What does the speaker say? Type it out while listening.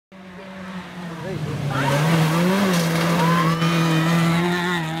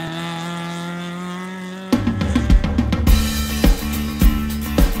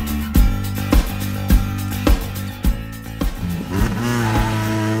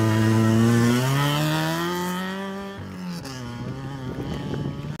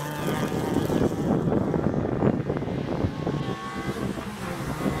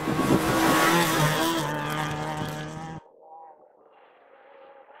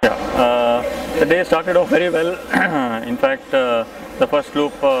The day started off very well. In fact, the first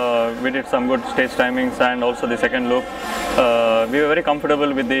loop we did some good stage timings, and also the second loop we were very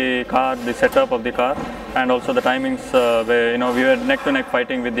comfortable with the car, the setup of the car, and also the timings. Where we were neck to neck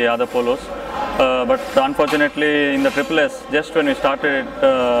fighting with the other polos. But unfortunately, in the Triple S, just when we started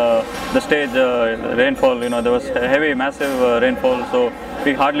the stage, rainfall, there was heavy, massive rainfall, so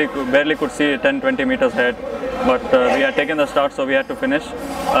we barely could see 10-20 meters ahead. But we had taken the start, so we had to finish.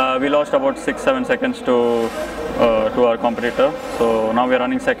 We lost about 6-7 seconds to our competitor. So now we are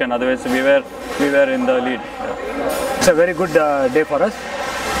running second. Otherwise, we were in the lead. Yeah. It's a very good day for us.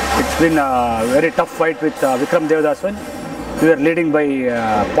 It's been a very tough fight with Vikram Devdaswan. We were leading by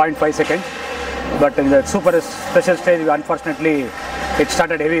 0.5 seconds. But in the super special stage, unfortunately, it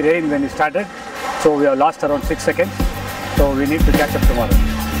started heavy rain when we started. So we have lost around 6 seconds. So we need to catch up tomorrow.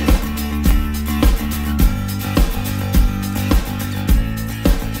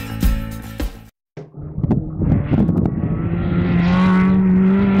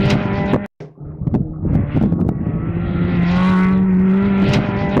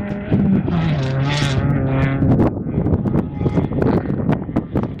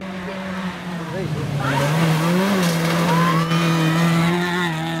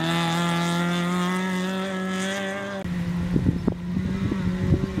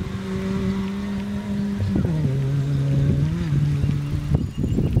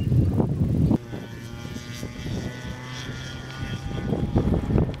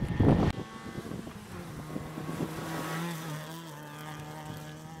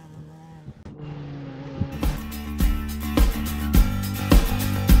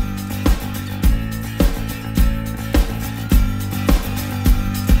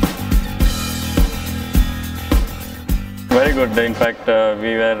 Very good. In fact,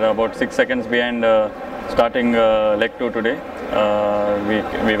 we were about 6 seconds behind starting leg 2 today.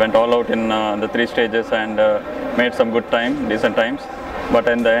 We went all out in the 3 stages and made some good time, decent times. But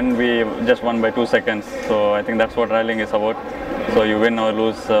in the end, we just won by 2 seconds. So I think that's what rallying is about. So you win or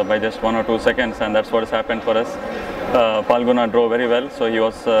lose by just 1 or 2 seconds, and that's what has happened for us. Palguna drove very well, so he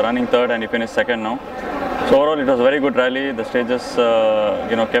was running third and he finished second now. So overall, it was a very good rally. The stages,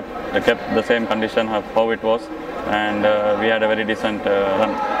 kept the same condition of how it was, and we had a very decent run.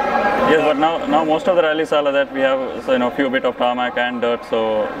 Yes, but now most of the rallies are like that. We have few bit of tarmac and dirt,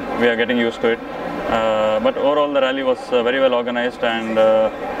 so we are getting used to it. But overall, the rally was very well organized, and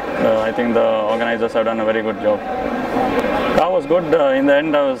I think the organizers have done a very good job. Car was good. In the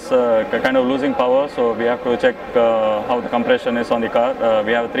end, I was kind of losing power, so we have to check how the compression is on the car.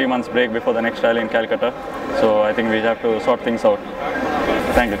 We have 3 months break before the next rally in Calcutta, so I think we have to sort things out.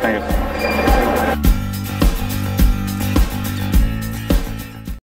 Thank you.